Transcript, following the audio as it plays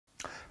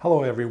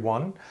Hello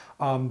everyone.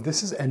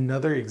 This is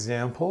another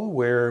example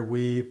where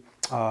we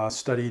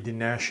study the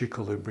Nash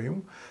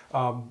equilibrium.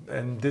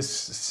 And this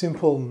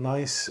simple,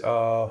 nice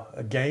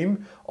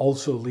game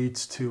also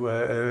leads to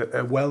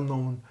a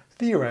well-known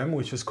theorem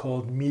which is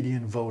called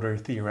Median Voting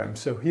Theorem.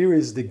 So here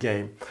is the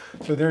game.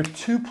 So there are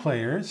two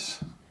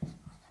players,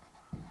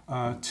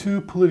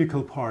 two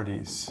political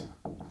parties.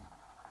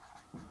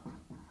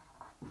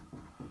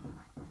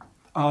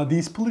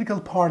 These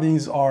political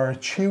parties are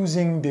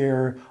choosing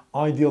their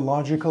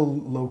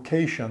ideological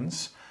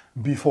locations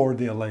before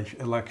the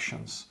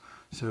elections.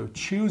 So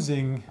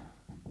choosing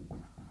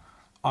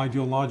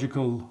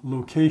ideological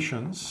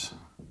locations.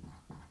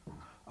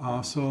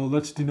 So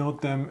let's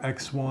denote them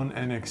x1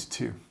 and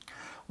x2.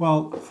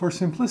 Well, for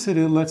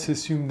simplicity, let's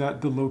assume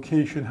that the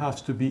location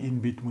has to be in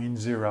between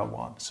 0 and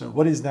 1. So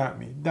what does that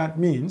mean? That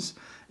means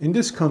in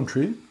this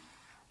country,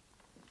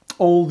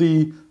 all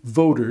the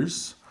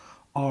voters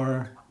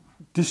are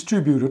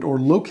distributed or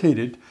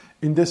located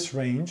in this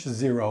range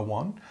 0,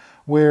 1,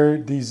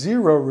 where the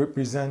 0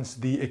 represents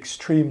the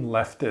extreme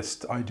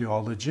leftist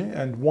ideology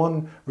and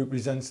 1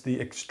 represents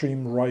the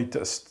extreme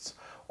rightist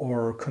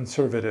or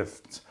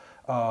conservative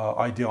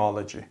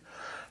ideology.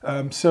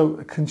 So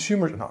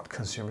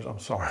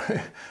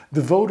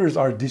the voters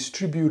are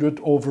distributed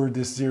over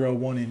this 0,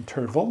 1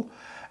 interval,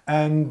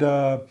 and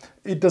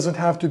it doesn't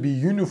have to be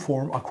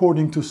uniform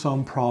according to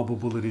some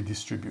probability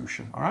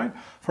distribution, all right?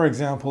 For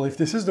example, if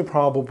this is the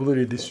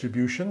probability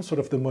distribution, sort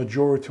of the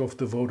majority of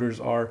the voters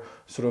are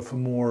sort of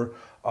more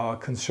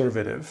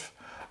conservative.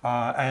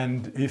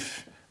 And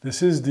if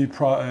this is the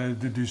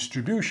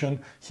distribution,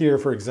 here,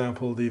 for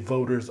example, the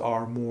voters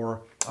are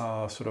more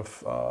sort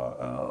of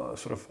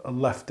a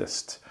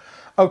leftist.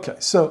 Okay,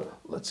 so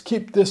let's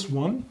keep this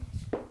one.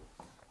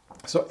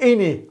 So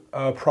any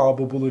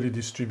probability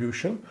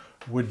distribution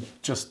would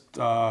just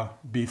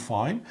be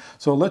fine.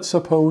 So let's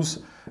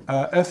suppose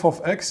f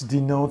of x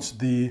denotes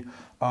the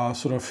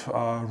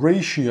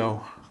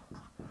ratio,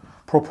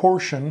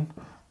 proportion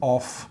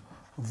of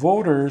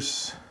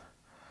voters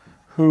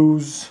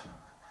whose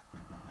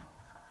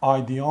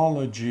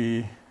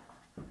ideology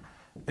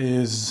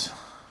is,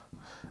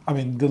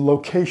 the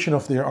location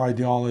of their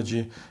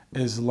ideology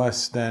is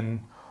less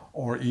than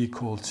or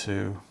equal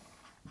to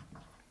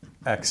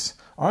x.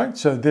 All right,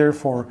 so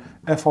therefore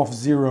f of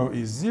 0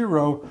 is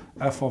 0,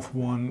 f of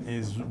 1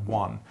 is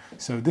 1.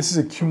 So this is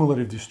a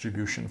cumulative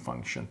distribution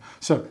function.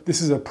 So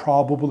this is a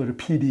probability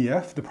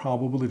PDF, the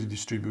probability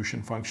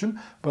distribution function.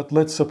 But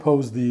let's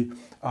suppose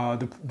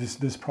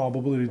this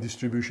probability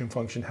distribution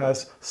function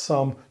has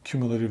some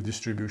cumulative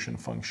distribution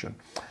function.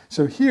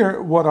 So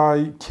here what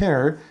I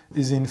care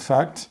is in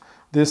fact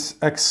this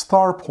x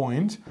star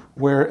point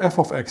where f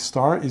of x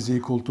star is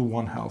equal to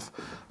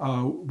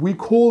 1/2. We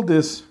call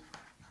this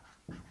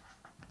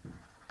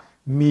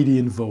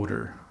median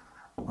voter.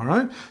 All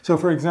right. So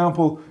for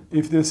example,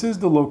 if this is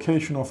the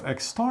location of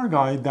x star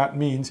guy, that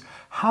means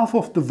half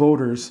of the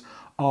voters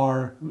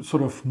are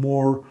sort of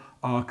more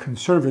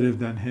conservative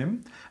than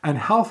him, and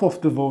half of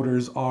the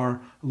voters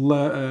are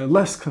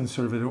less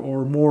conservative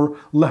or more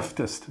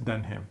leftist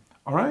than him.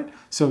 All right.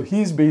 So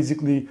he's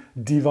basically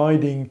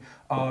dividing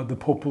the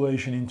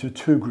population into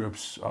two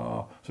groups,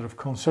 sort of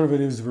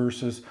conservatives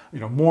versus,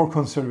 more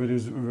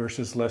conservatives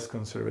versus less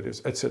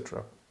conservatives,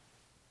 etc.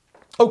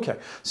 Okay,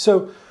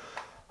 so,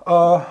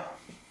 all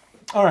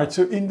right,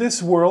 so in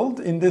this world,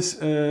 in this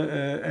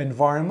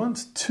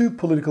environment, two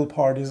political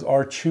parties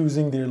are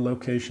choosing their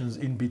locations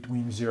in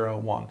between 0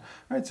 and 1,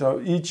 right? So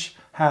each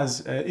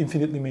has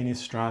infinitely many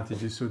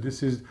strategies. So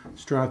this is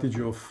strategy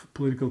of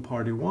political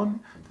party 1.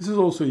 This is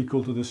also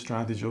equal to the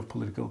strategy of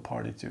political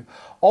party 2.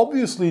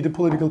 Obviously, the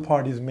political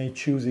parties may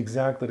choose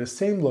exactly the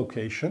same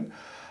location.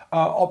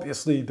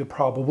 Obviously, the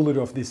probability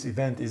of this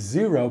event is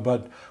 0,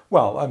 but,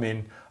 well,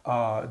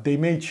 they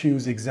may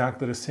choose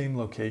exactly the same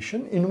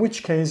location, in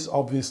which case,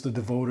 obviously,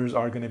 the voters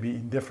are going to be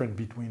indifferent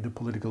between the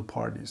political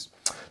parties.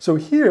 So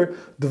here,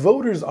 the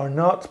voters are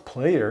not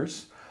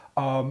players,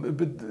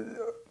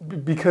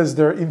 because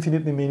there are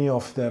infinitely many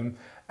of them,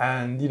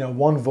 and,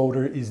 one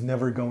voter is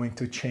never going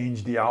to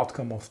change the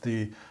outcome of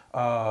the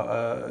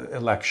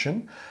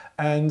election.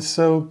 And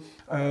so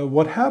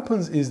what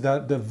happens is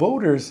that the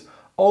voters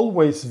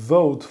always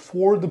vote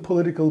for the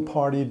political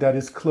party that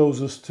is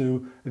closest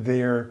to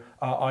their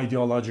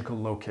ideological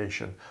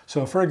location.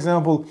 So for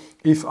example,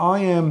 if I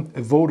am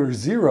a voter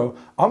 0,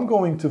 I'm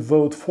going to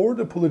vote for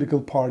the political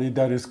party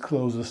that is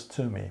closest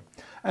to me.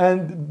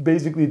 And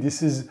basically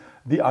this is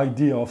the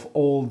idea of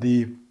all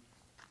the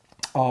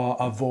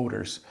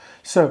voters.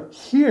 So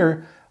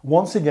here,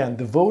 once again,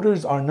 the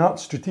voters are not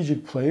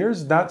strategic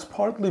players. That's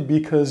partly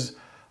because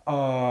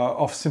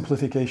of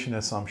simplification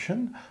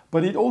assumption,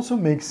 but it also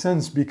makes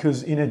sense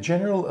because in a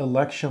general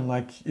election,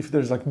 like if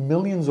there's like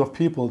millions of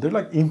people, there are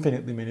like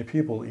infinitely many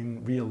people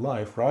in real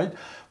life, right?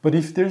 But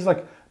if there's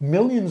like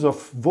millions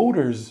of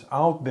voters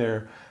out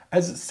there,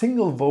 as a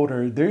single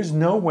voter, there's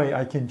no way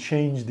I can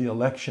change the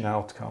election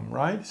outcome,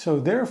 right? So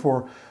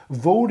therefore,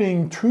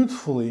 voting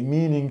truthfully,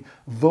 meaning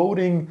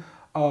voting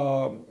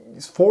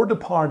for the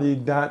party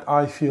that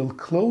I feel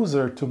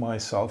closer to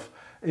myself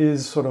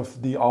is sort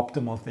of the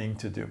optimal thing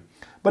to do.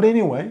 But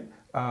anyway,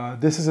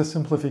 this is a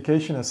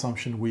simplification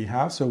assumption we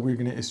have, so we're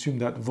going to assume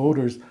that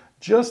voters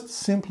just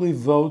simply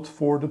vote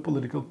for the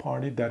political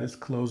party that is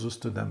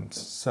closest to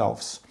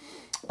themselves.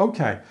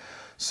 Okay,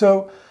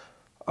 so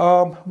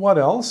what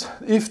else?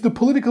 If the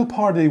political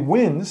party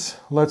wins,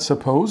 let's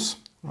suppose,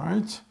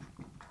 right,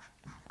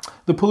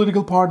 the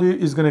political party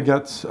is going to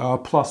get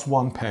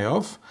 +1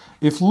 payoff.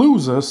 If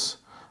loses,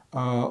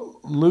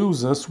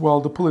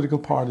 well, the political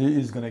party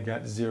is going to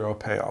get 0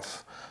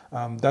 payoff.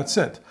 That's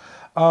it.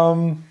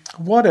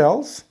 What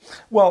else?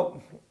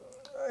 Well,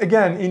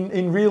 again,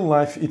 in real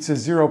life, it's a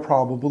 0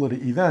 probability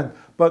event.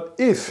 But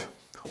if,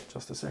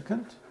 just a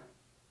second,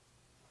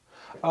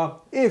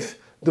 if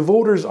the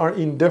voters are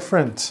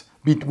indifferent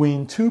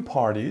between two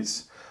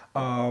parties,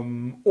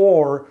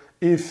 or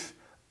if,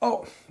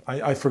 oh,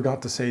 I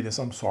forgot to say this,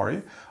 I'm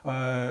sorry,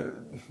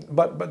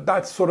 but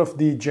that's sort of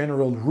the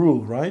general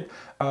rule, right?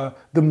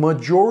 The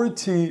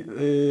majority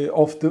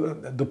of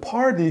the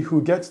party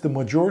who gets the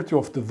majority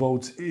of the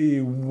votes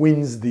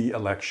wins the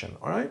election,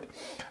 all right?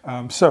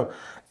 So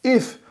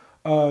if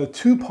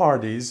two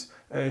parties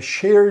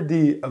share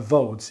the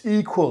votes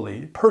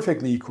equally,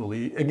 perfectly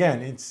equally,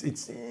 again,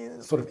 it's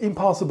sort of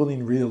impossible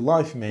in real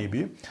life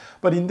maybe,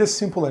 but in this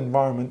simple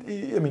environment,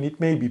 I mean, it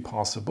may be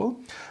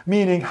possible,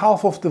 meaning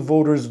half of the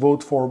voters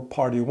vote for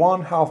party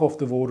 1, half of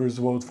the voters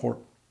vote for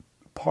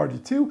party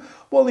 2.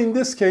 Well, in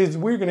this case,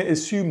 we're going to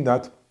assume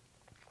that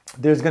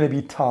there's going to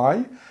be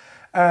tie,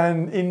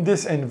 and in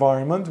this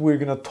environment, we're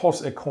going to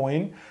toss a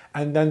coin,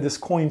 and then this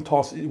coin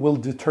toss will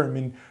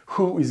determine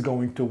who is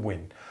going to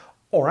win.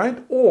 All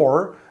right,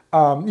 or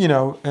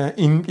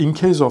in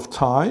case of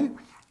tie,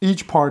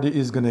 each party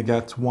is going to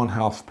get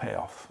 1/2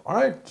 payoff. All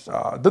right,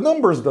 the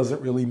numbers doesn't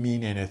really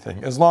mean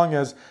anything as long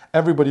as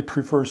everybody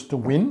prefers to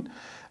win,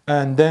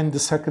 and then the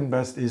second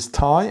best is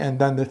tie, and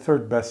then the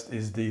third best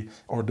is the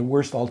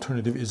worst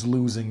alternative is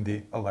losing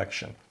the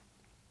election.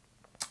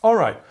 All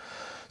right.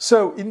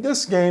 So in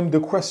this game, the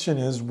question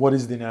is, what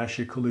is the Nash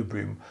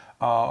equilibrium?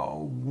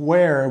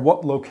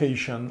 What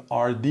location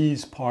are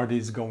these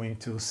parties going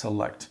to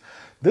select?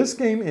 This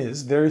game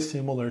is very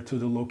similar to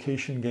the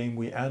location game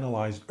we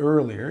analyzed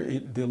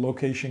earlier. The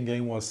location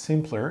game was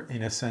simpler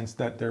in a sense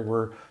that there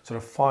were sort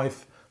of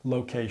 5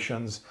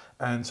 locations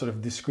and sort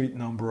of discrete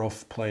number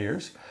of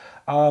players.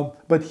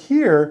 But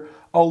here,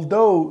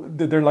 although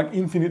there are like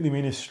infinitely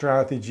many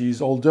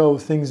strategies, although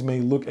things may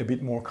look a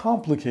bit more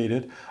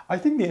complicated, I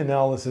think the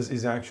analysis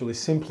is actually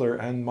simpler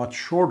and much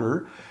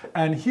shorter.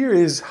 And here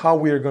is how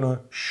we are going to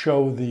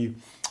show the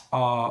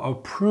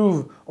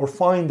prove or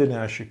find the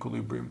Nash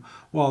equilibrium.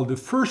 Well, the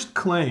first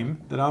claim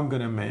that I'm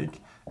going to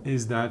make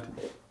is that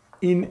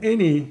in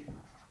any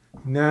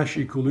Nash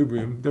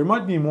equilibrium, there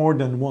might be more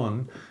than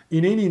one,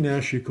 in any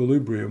Nash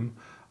equilibrium,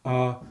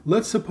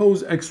 let's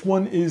suppose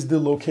x1 is the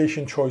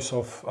location choice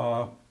of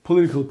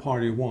political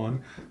party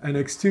 1 and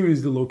x2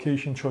 is the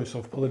location choice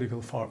of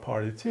political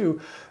party 2,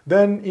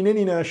 then in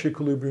any Nash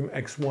equilibrium,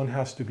 x1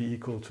 has to be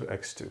equal to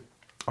x2.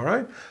 All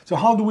right? So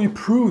how do we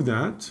prove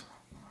that?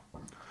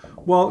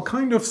 Well,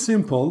 kind of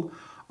simple.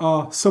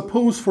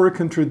 Suppose for a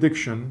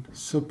contradiction,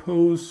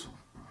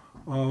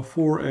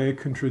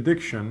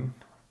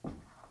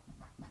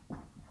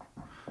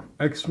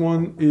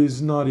 x1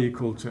 is not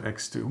equal to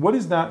x2. What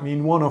does that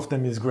mean? One of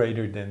them is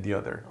greater than the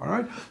other. All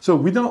right. So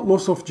without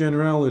loss of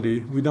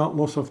generality,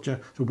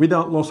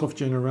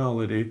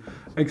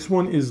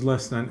 x1 is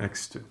less than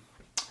x2.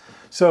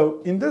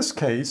 So in this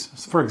case,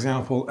 for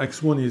example,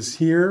 x1 is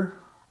here,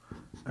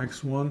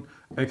 x1,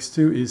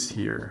 x2 is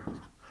here.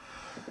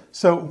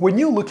 So when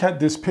you look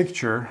at this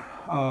picture,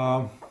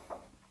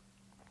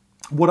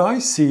 what I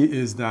see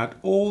is that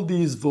all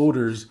these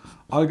voters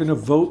are going to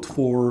vote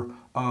for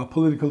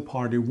political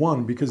party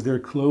 1 because they're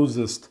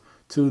closest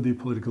to the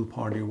political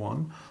party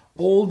 1.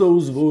 All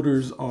those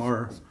voters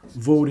are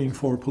voting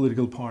for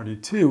political party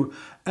 2,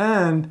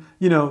 and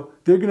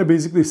they're going to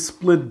basically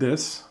split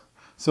this.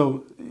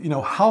 So,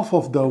 half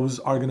of those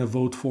are going to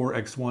vote for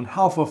x1,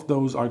 half of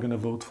those are going to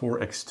vote for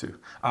x2.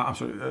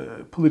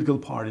 Political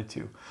party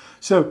 2.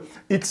 So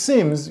it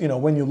seems,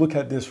 when you look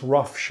at this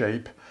rough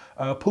shape,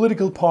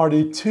 political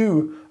party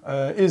 2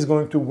 is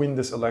going to win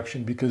this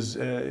election because,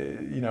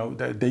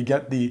 they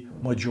get the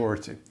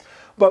majority.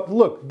 But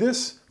look,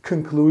 this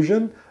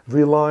conclusion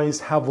relies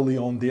heavily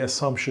on the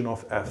assumption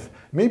of f.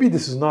 Maybe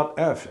this is not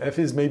f. F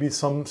is maybe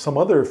some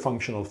other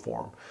functional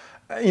form.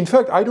 In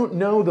fact, I don't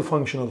know the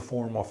functional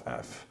form of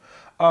f.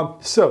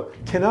 So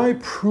can I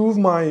prove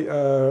my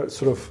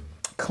sort of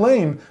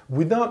claim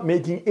without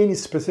making any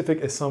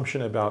specific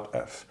assumption about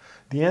f?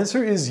 The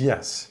answer is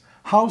yes.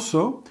 How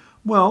so?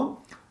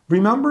 Well,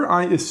 remember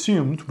I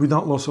assumed,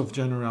 without loss of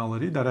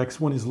generality, that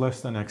x1 is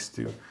less than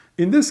x2.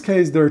 In this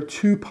case, there are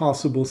 2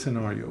 possible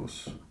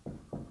scenarios.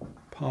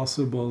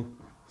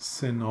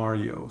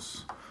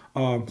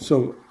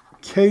 So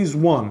case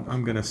 1,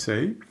 I'm going to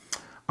say,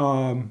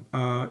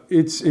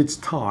 it's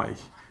tie,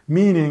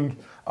 meaning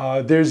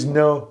there's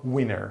no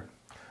winner.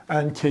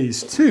 And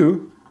case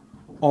 2,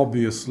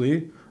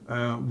 obviously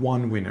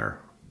one winner.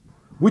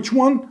 Which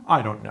one?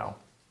 I don't know.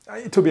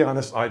 To be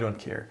honest, I don't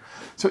care.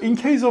 So in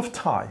case of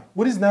tie,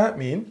 what does that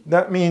mean?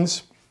 That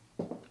means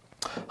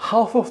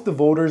half of the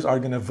voters are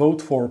going to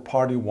vote for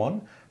party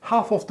 1,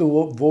 half of the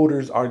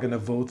voters are going to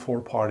vote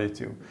for party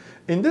 2.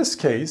 In this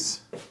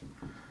case,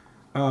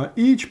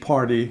 each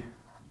party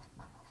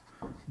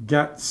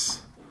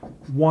gets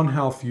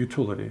 1/2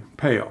 utility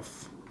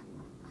payoff.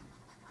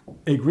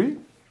 Agree?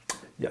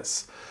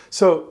 Yes.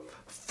 So,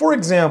 for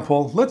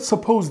example, let's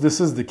suppose this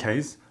is the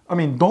case. I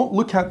mean, don't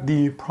look at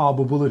the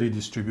probability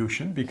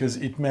distribution because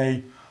it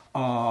may,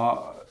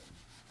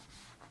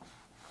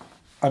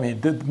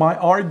 my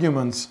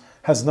arguments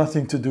has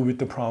nothing to do with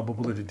the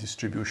probability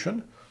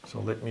distribution. So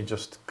let me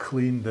just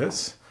clean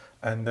this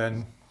and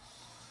then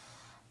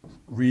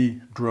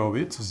redraw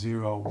it,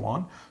 0,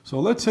 1. So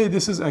let's say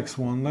this is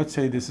x1, let's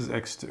say this is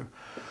x2.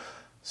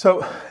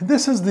 So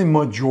this is the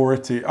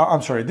majority,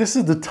 this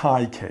is the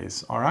tie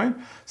case, all right?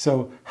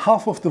 So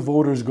half of the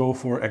voters go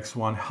for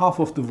x1, half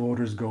of the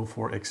voters go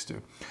for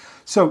x2.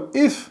 So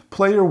if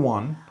player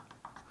 1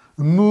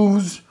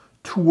 moves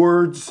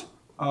towards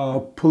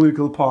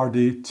political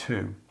party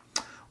 2,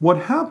 what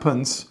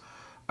happens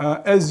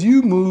as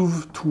you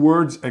move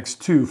towards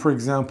x2, for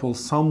example,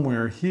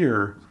 somewhere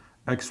here,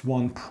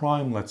 x1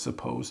 prime, let's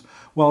suppose,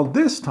 well,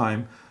 this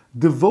time,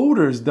 the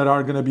voters that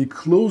are going to be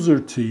closer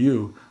to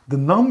you, the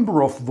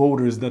number of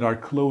voters that are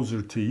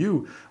closer to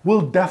you will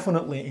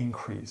definitely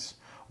increase.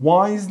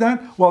 Why is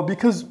that? Well,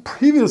 because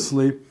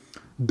previously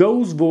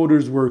those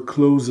voters were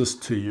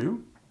closest to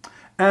you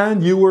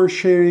and you were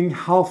sharing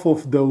half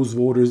of those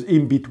voters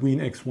in between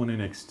x1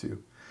 and x2.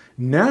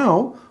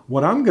 Now,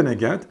 what I'm going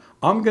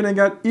to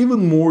get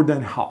even more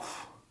than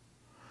half.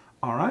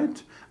 All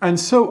right? And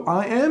so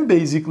I am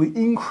basically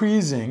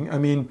increasing,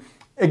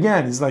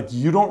 again, it's like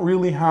you don't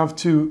really have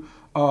to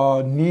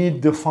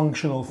need the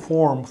functional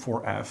form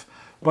for f,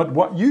 but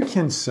what you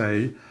can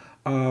say,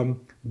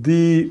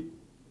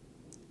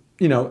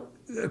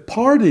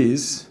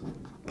 parties,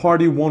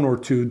 party 1 or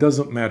 2,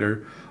 doesn't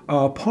matter,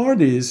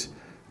 parties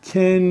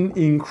can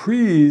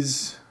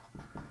increase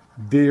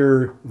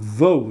their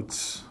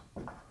votes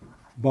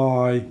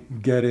by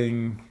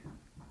getting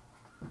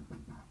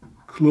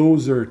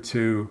closer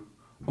to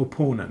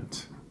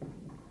opponent.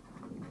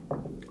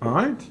 All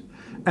right?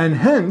 And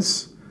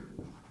hence,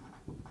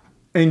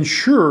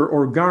 ensure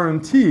or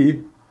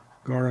guarantee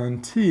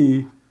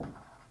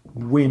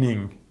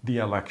winning the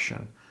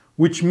election,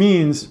 which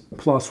means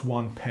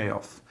 +1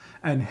 payoff.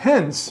 And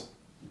hence,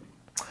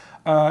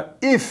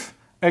 if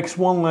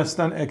x1 less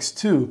than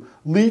x2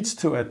 leads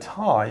to a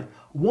tie,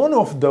 one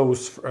of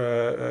those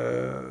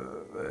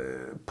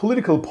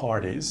political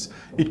parties,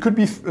 it could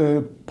be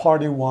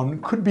party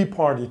 1, could be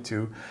party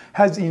 2,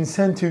 has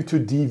incentive to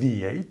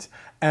deviate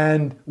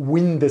and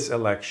win this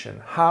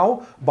election.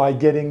 How? By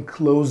getting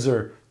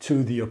closer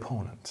to the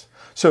opponent.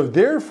 So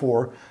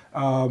therefore,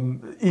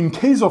 in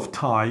case of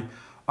tie,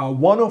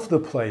 one of the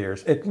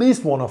players, at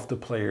least one of the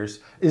players,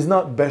 is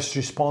not best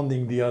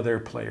responding the other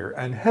player,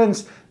 and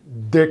hence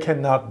there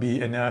cannot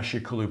be a Nash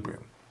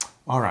equilibrium.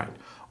 All right.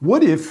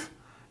 What if,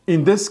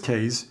 in this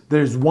case,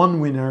 there's one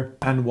winner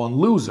and one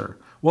loser?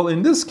 Well,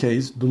 in this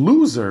case, the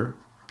loser,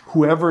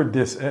 whoever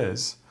this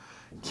is,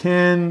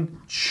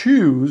 can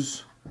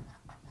choose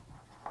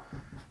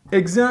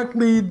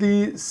exactly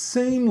the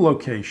same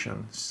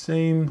location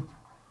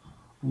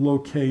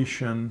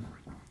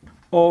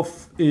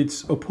of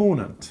its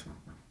opponent.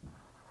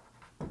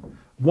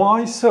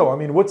 Why so?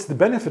 What's the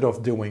benefit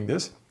of doing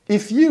this?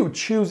 If you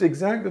choose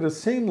exactly the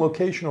same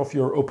location of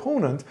your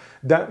opponent,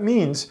 that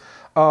means,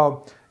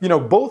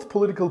 both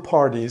political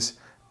parties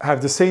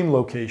have the same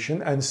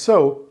location, and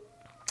so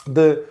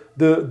the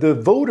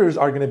voters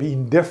are going to be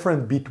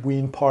indifferent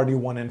between party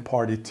 1 and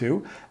party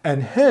 2,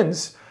 and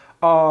hence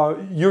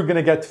you're going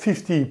to get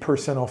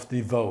 50% of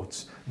the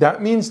votes.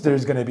 That means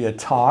there's going to be a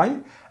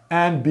tie,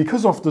 and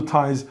because of the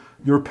ties,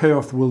 your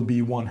payoff will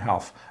be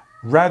 1/2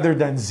 rather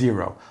than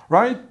 0,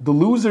 right? The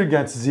loser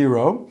gets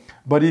 0,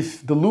 but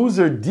if the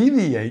loser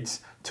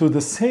deviates to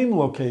the same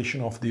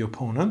location of the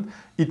opponent,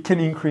 it can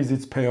increase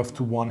its payoff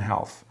to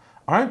 1/2.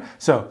 All right,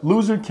 so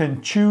loser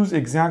can choose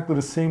exactly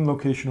the same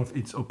location of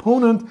its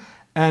opponent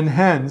and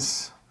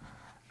hence,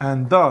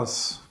 and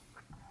thus,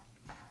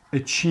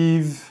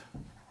 achieve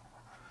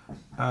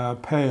a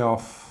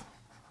payoff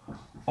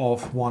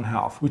of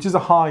 1/2, which is a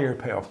higher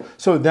payoff.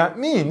 So that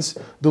means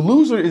the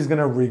loser is going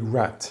to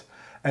regret,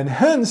 and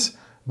hence,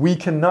 we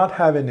cannot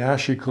have a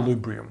Nash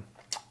equilibrium.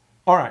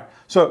 All right,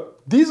 so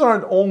these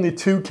are only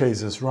two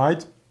cases,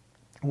 right?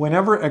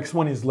 Whenever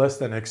x1 is less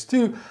than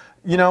x2,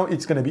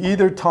 it's going to be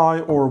either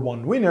tie or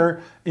one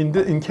winner.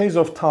 In case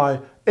of tie,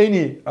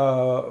 any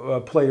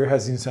player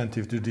has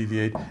incentive to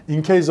deviate.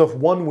 In case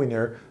of one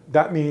winner,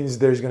 that means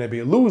there's going to be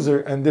a loser,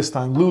 and this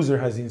time loser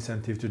has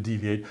incentive to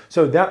deviate.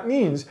 So that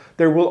means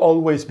there will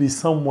always be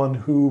someone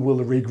who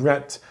will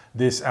regret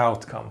this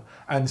outcome.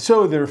 And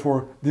so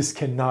therefore, this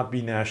cannot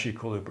be Nash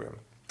equilibrium.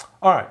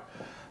 All right,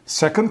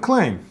 second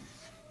claim.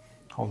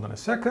 Hold on a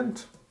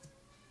second.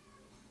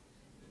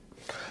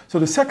 So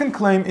the second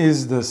claim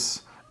is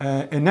this.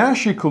 A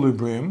Nash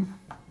equilibrium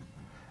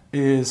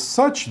is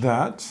such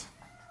that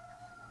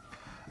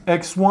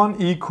x1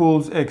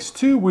 equals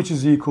x2, which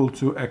is equal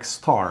to x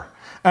star.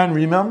 And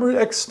remember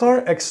x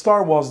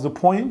star was the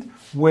point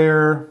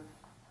where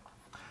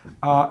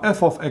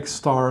f of x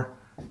star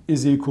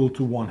is equal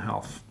to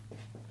 1/2.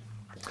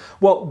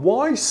 Well,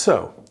 why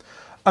so?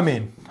 I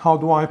mean, how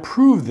do I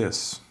prove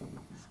this?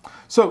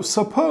 So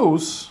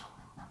suppose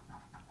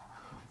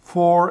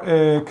for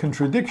a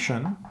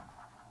contradiction,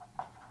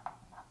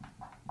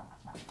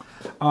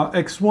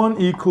 x1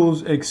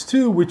 equals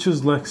x2, which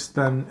is less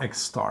than x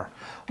star.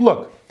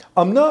 Look,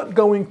 I'm not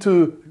going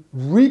to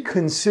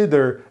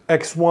reconsider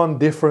x1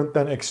 different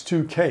than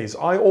x2 case.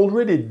 I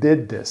already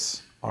did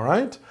this, all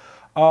right?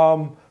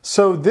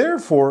 So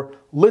therefore,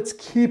 let's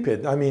keep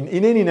it. I mean,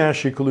 in any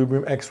Nash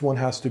equilibrium, x1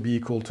 has to be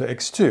equal to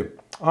x2.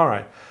 All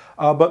right,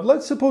 but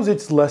let's suppose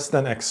it's less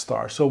than x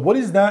star. So what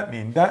does that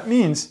mean? That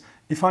means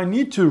if I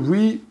need to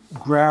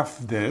re-graph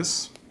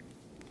this,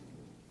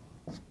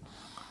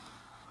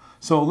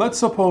 so let's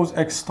suppose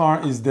x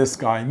star is this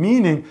guy,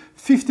 meaning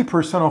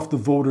 50% of the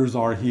voters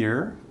are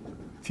here,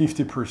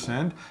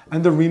 50%,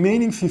 and the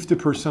remaining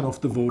 50% of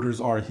the voters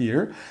are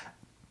here,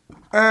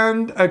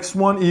 and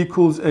x1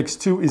 equals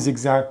x2 is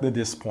exactly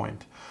this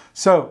point.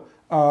 So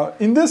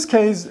in this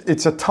case,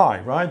 it's a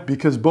tie, right?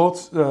 Because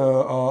both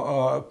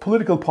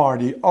political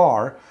party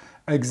are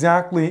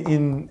exactly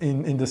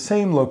in the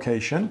same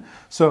location.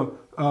 So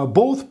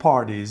both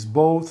party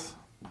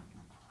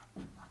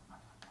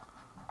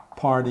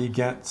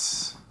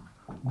gets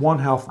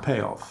 1/2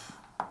 payoff.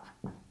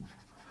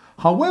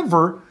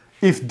 However,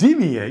 if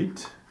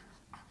deviates,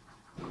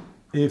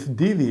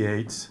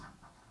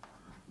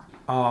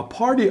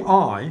 party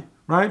I,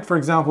 right? For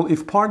example,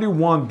 if party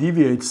 1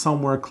 deviates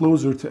somewhere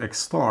closer to x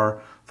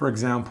star, for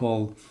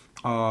example,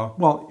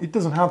 well, it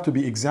doesn't have to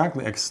be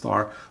exactly x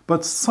star,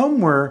 but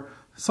somewhere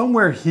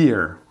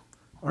here,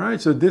 all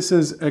right? So this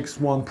is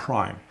x1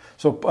 prime.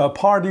 So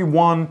party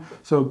 1,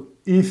 so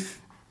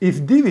if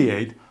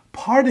deviate,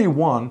 party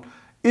 1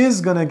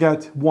 is gonna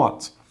get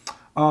what?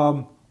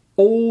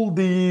 All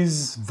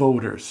these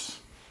voters.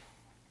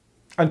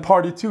 And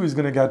party 2 is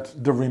gonna get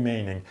the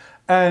remaining.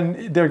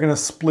 And they're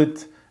gonna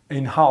split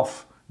in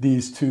half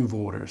these two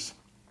voters.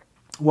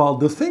 Well,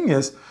 the thing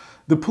is,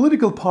 the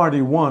political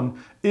party 1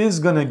 is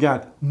gonna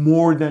get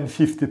more than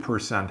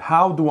 50%.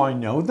 How do I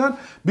know that?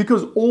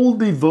 Because all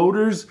the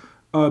voters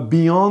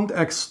beyond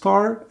x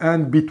star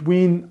and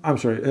between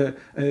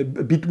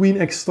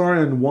x star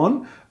and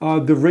 1,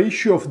 the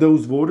ratio of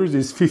those voters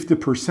is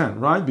 50%,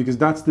 right? Because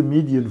that's the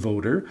median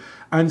voter.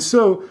 And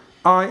so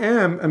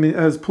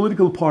as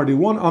political party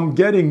 1, I'm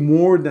getting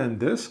more than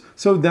this.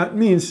 So that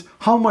means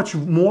how much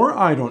more,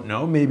 I don't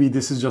know. Maybe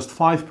this is just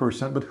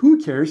 5%, but who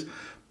cares?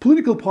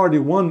 Political party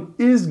 1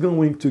 is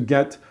going to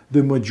get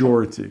the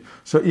majority.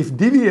 So if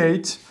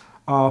deviate,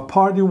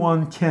 party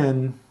 1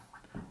 can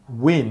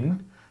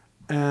win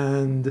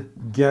and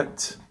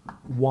get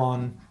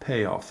 1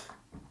 payoff.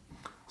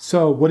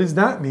 So what does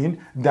that mean?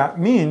 That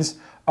means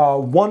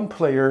one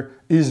player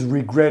is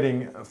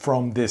regretting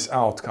from this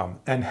outcome,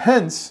 and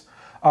hence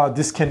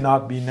this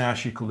cannot be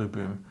Nash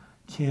equilibrium.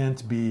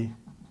 Can't be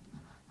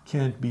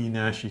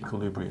Nash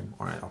equilibrium.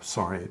 All right, I'm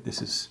sorry,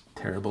 this is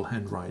terrible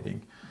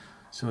handwriting.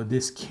 So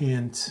this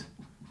can't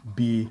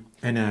be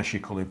a Nash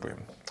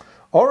equilibrium.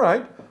 All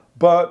right.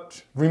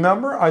 But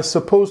remember, I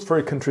supposed for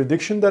a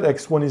contradiction that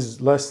x1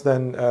 is less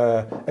than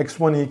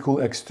x1 equal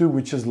x2,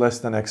 which is less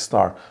than x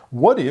star.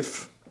 What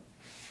if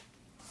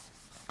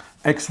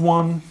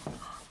x1,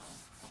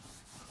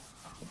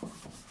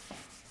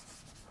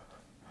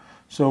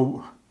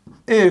 so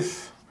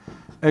if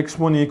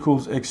x1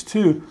 equals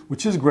x2,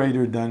 which is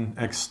greater than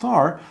x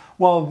star,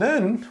 well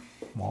then,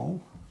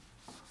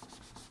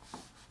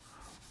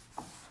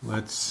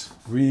 let's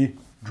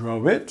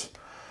redraw it.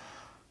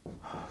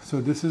 So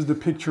this is the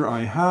picture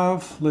I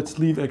have. Let's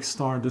leave x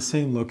star the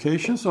same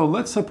location. So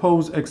let's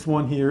suppose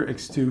x1 here,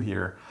 x2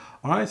 here.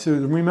 All right, so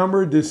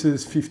remember this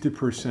is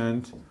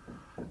 50%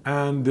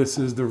 and this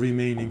is the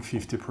remaining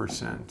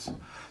 50%.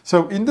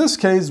 So in this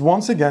case,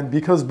 once again,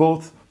 because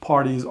both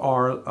parties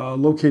are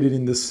located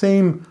in the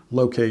same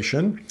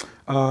location,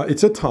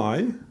 it's a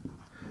tie,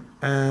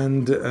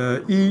 and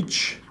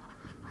each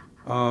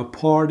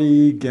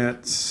party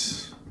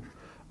gets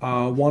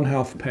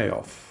 1/2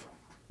 payoff.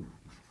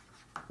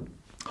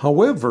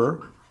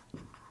 However,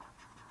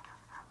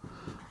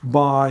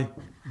 by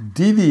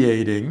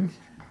deviating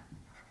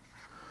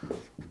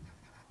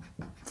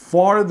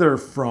farther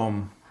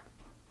from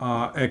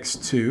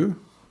x2,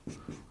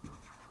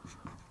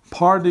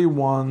 party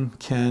 1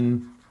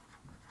 can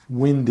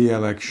win the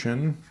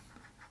election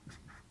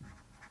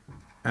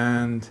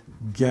and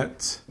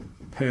get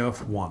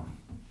payoff 1.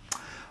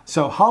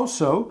 So how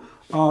so?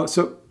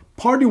 So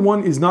party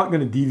 1 is not going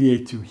to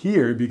deviate to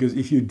here, because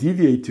if you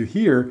deviate to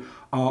here,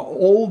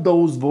 all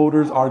those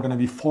voters are going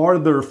to be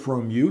farther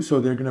from you, so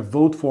they're going to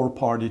vote for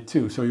party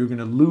 2. So you're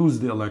going to lose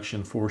the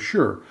election for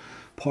sure.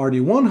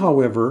 Party 1,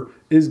 however,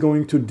 is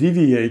going to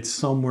deviate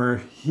somewhere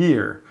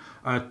here.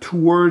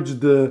 towards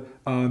the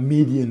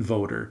median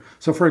voter.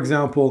 So for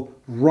example,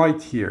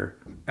 right here,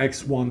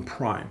 x1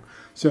 prime.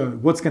 So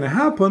what's going to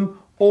happen?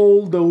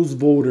 All those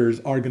voters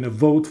are going to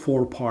vote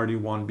for party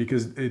 1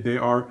 because they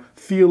are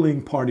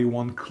feeling party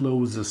 1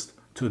 closest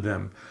to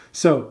them.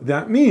 So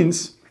that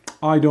means,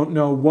 I don't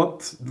know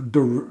what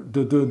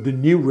the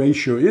new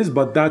ratio is,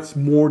 but that's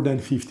more than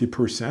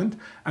 50%.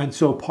 And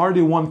so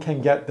party 1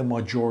 can get the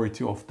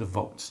majority of the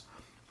votes.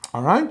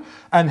 All right?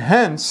 And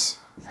hence,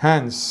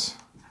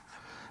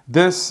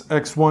 this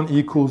x1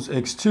 equals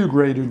x2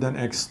 greater than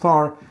x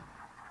star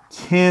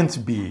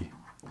can't be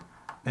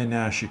a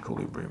Nash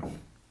equilibrium.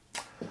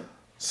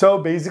 So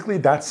basically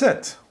that's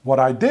it. What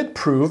I did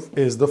prove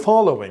is the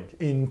following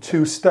in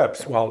 2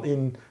 steps. Well,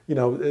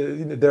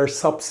 there are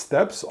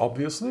sub-steps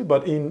obviously,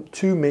 but in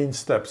 2 main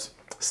steps.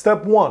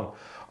 Step 1,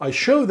 I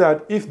show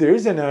that if there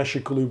is a Nash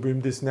equilibrium,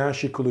 this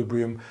Nash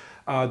equilibrium,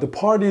 the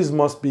parties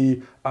must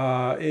be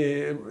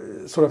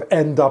sort of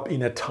end up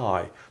in a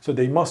tie. So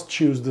they must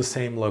choose the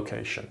same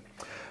location.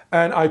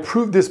 And I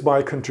proved this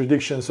by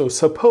contradiction. So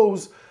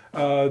suppose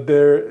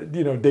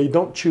they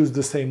don't choose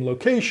the same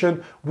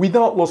location.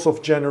 Without loss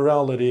of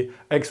generality,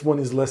 x1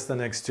 is less than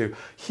x2.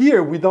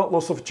 Here, without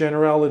loss of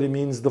generality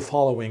means the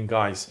following,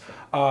 guys.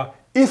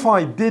 If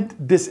I did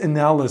this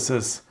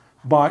analysis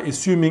by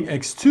assuming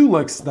x2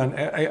 less than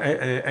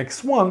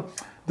x1,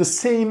 the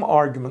same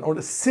argument or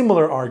the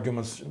similar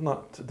arguments,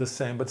 not the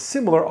same, but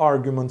similar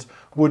arguments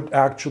would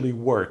actually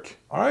work.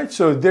 All right,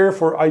 so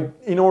therefore,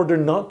 in order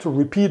not to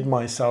repeat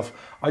myself,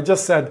 I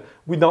just said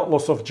without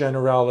loss of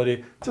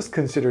generality, just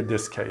consider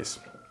this case.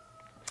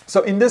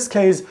 So in this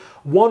case,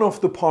 one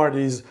of the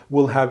parties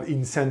will have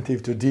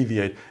incentive to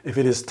deviate. If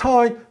it is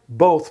tie,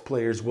 both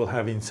players will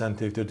have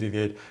incentive to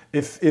deviate.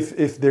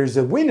 If there's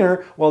a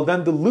winner, well,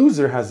 then the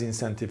loser has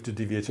incentive to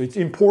deviate. So it's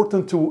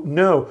important to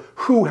know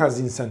who has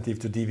incentive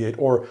to deviate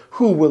or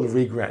who will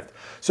regret.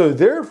 So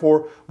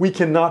therefore, we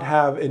cannot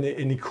have an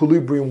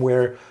equilibrium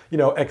where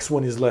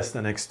x1 is less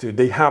than x2.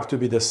 They have to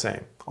be the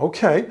same.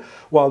 Okay,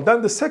 well,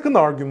 then the second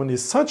argument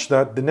is such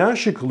that the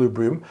Nash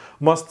equilibrium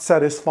must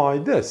satisfy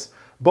this.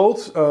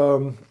 Both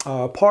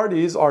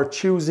parties are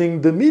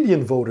choosing the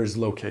median voter's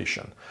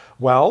location.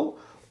 Well,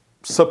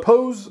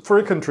 suppose for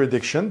a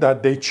contradiction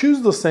that they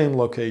choose the same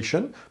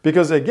location,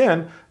 because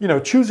again,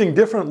 choosing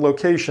different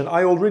location,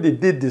 I already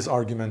did this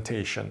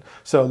argumentation.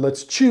 So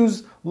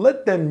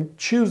let them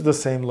choose the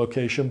same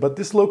location, but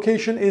this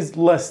location is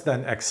less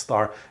than x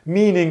star,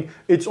 meaning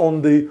it's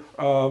on the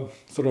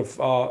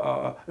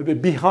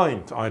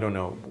behind, I don't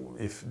know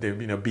if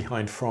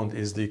behind front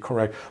is the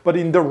correct, but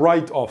in the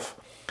right of,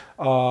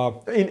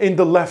 in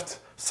the left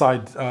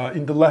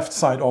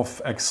side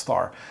of x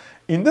star.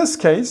 In this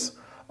case,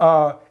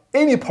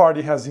 any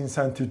party has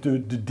incentive to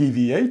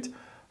deviate.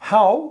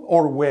 How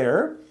or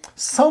where?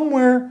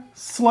 Somewhere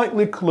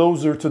slightly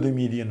closer to the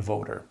median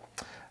voter.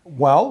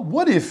 Well,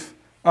 what if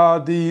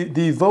the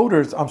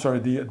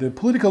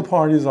political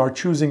parties are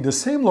choosing the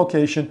same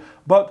location,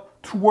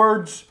 but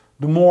towards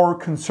the more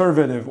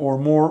conservative or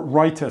more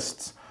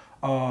rightist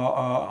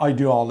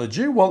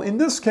ideology? Well, in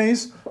this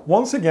case,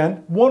 once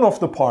again, one of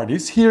the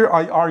parties, here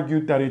I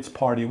argued that it's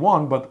party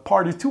 1, but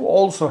party 2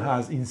 also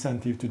has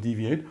incentive to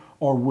deviate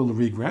or will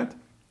regret.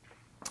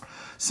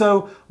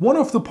 So one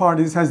of the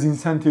parties has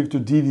incentive to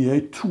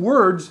deviate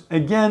towards,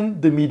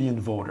 again, the median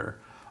voter.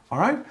 All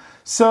right?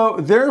 So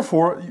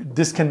therefore,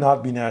 this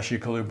cannot be Nash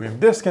equilibrium.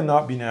 This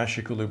cannot be Nash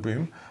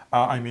equilibrium.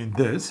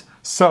 This.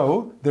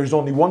 So there's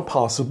only one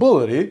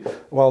possibility.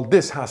 Well,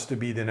 this has to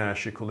be the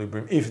Nash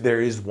equilibrium if there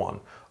is one.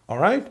 All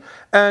right?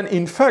 And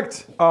in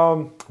fact,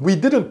 we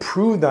didn't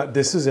prove that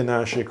this is a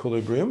Nash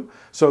equilibrium.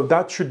 So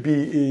that should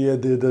be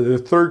the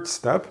third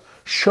step.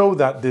 Show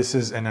that this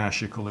is a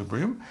Nash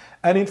equilibrium.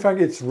 And in fact,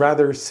 it's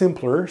rather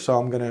simpler, so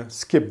I'm going to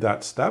skip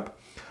that step.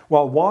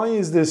 Well, why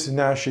is this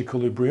Nash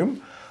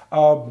equilibrium?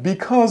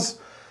 Because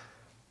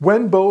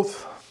when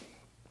both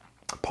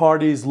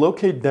parties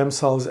locate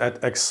themselves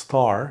at x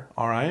star,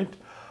 all right,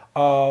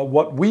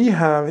 what we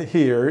have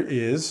here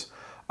is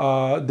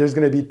there's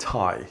going to be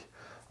tie,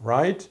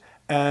 right?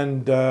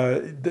 And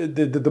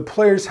the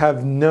players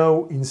have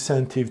no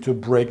incentive to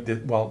break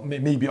the, well,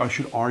 maybe I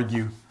should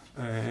argue,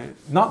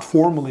 not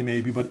formally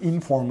maybe, but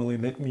informally,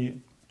 let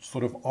me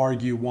sort of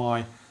argue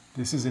why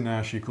this is a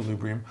Nash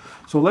equilibrium.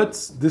 So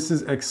this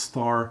is x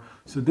star.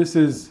 So this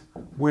is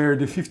where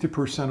the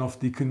 50% of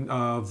the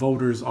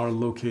voters are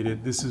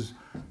located. This is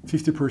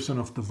 50%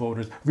 of the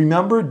voters.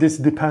 Remember, this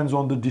depends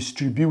on the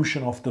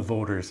distribution of the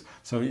voters.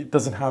 So it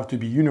doesn't have to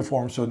be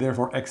uniform. So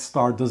therefore, x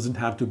star doesn't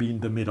have to be in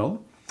the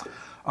middle.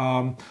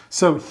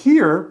 So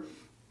here,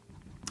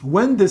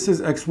 when this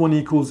is x1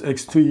 equals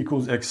x2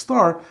 equals x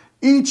star,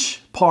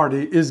 each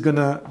party is going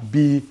to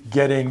be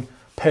getting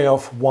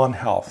payoff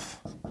 1/2.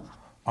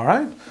 All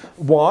right?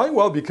 Why?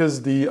 Well,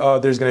 because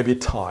there's going to be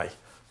tie.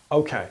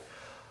 Okay.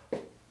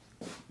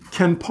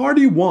 Can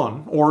party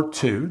 1 or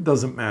 2,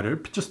 doesn't matter,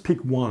 just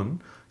pick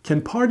one,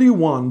 can party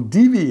 1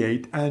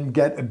 deviate and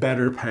get a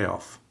better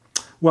payoff?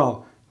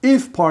 Well,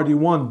 if party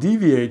 1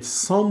 deviates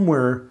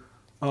somewhere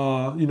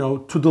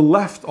to the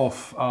left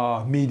of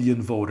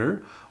median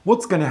voter,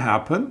 what's going to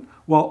happen?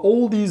 Well,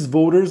 all these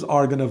voters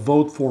are going to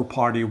vote for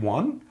party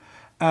 1.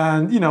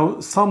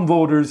 And, some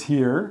voters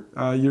here,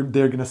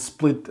 they're going to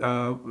split,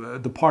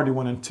 the party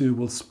 1 and 2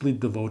 will split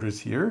the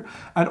voters here.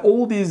 And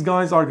all these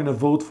guys are going to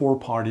vote for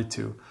party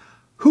 2.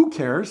 Who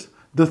cares?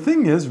 The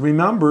thing is,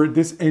 remember,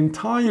 this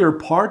entire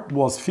part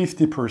was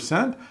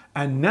 50%,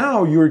 and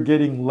now you're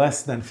getting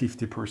less than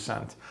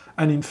 50%.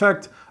 And in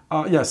fact,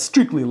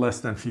 strictly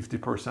less than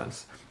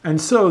 50%. And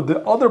so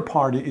the other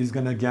party is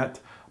going to get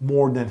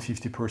more than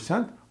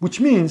 50%, which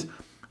means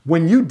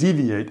when you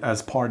deviate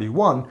as party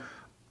 1,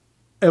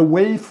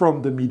 away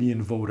from the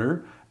median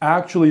voter,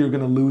 actually you're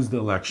going to lose the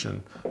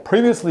election.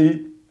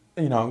 Previously,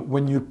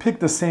 when you pick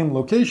the same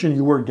location,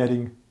 you were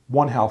getting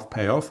 1/2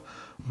 payoff,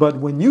 but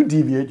when you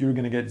deviate, you're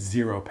going to get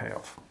 0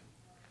 payoff.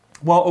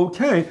 Well,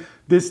 okay,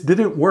 this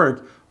didn't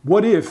work.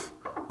 What if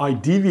I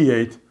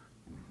deviate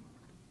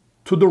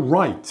to the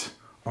right?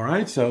 All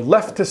right, so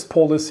leftist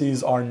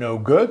policies are no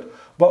good,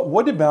 but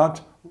what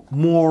about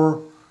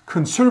more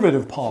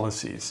conservative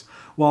policies?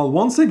 Well,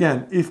 once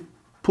again, if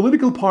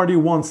political party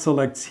 1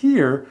 selects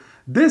here,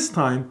 this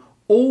time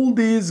all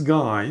these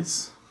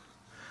guys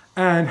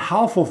and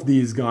half of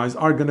these guys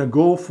are going to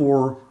go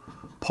for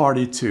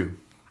party 2,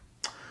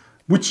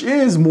 which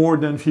is more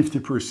than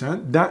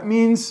 50%. That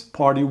means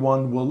party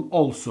 1 will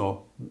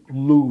also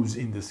lose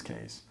in this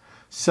case.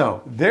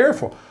 So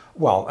therefore,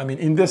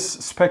 in this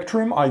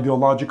spectrum,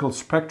 ideological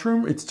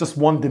spectrum, it's just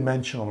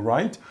one-dimensional,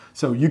 right?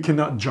 So you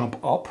cannot jump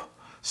up.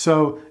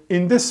 So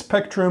in this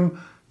spectrum,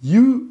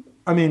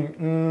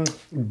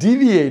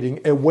 deviating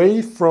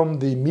away from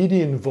the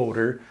median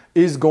voter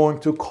is going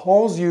to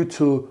cause you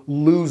to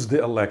lose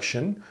the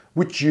election,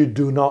 which you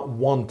do not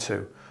want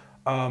to.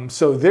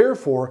 So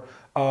therefore,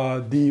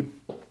 the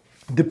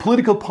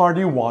political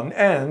party 1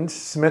 and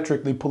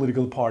symmetrically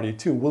political party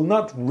 2 will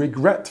not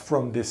regret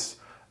from this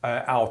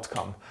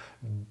outcome.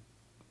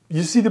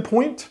 You see the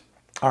point?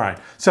 All right,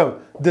 so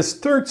this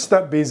third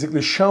step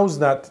basically shows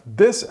that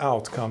this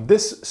outcome,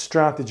 this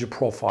strategy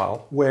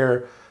profile,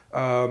 where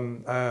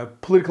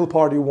political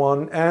party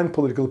 1 and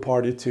political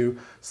party 2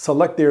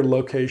 select their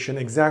location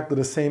exactly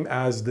the same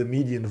as the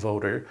median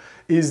voter,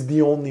 is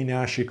the only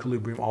Nash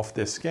equilibrium of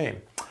this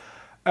game.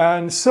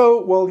 And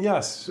so, well,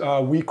 yes,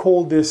 we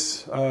call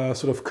this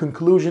sort of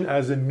conclusion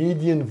as a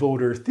median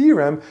voter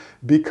theorem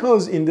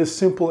because in this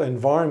simple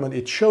environment,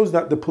 it shows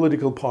that the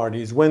political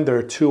parties, when there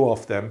are 2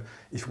 of them,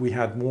 if we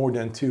had more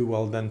than 2,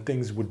 well, then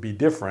things would be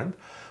different.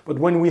 But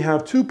when we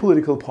have 2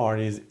 political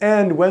parties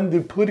and when the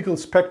political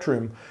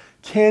spectrum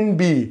can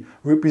be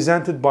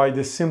represented by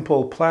this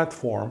simple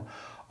platform,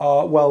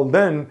 well,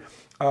 then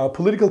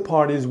political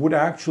parties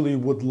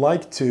would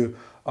like to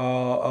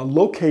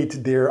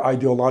locate their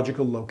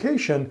ideological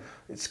location.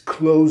 It's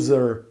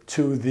closer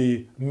to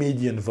the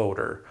median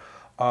voter.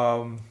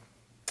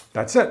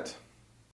 That's it.